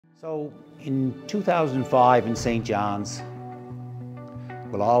So in 2005 in St. John's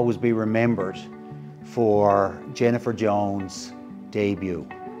will always be remembered for Jennifer Jones' debut.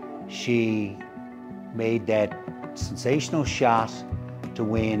 She made that sensational shot to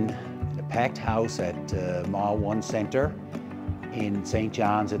win the packed house at Mall 1 Centre in St.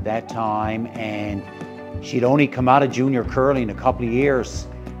 John's at that time, and she'd only come out of junior curling a couple of years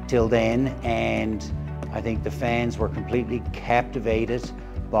till then, and I think the fans were completely captivated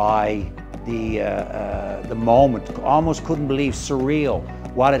by the moment. Almost couldn't believe, surreal,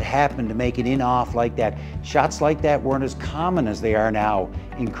 what had happened to make it in off like that. Shots like that weren't as common as they are now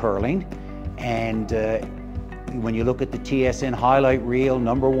in curling, and when you look at the TSN highlight reel,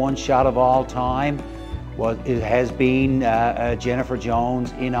 #1 shot of all time, it has been Jennifer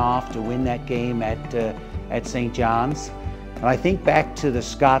Jones in off to win that game at St. John's. And I think back to the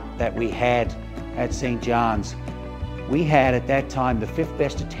Scott that we had at St. John's. We had at that time the 5th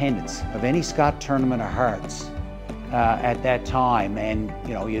best attendance of any Scott Tournament of Hearts at that time. And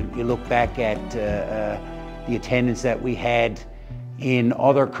you know, you look back at the attendance that we had in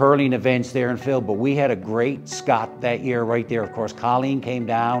other curling events there in Phil, but we had a great Scott that year right there. Of course, Colleen came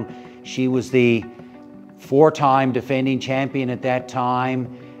down. She was the 4-time defending champion at that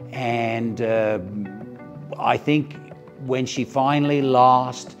time, and I think when she finally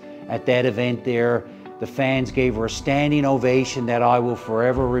lost at that event there, the fans gave her a standing ovation that I will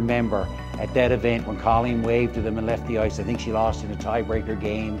forever remember at that event when Colleen waved to them and left the ice. I think she lost in a tiebreaker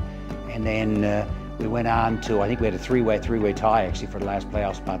game, and then we went on to, I think we had a three-way tie actually for the last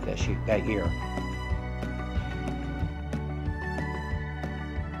playoff spot that year.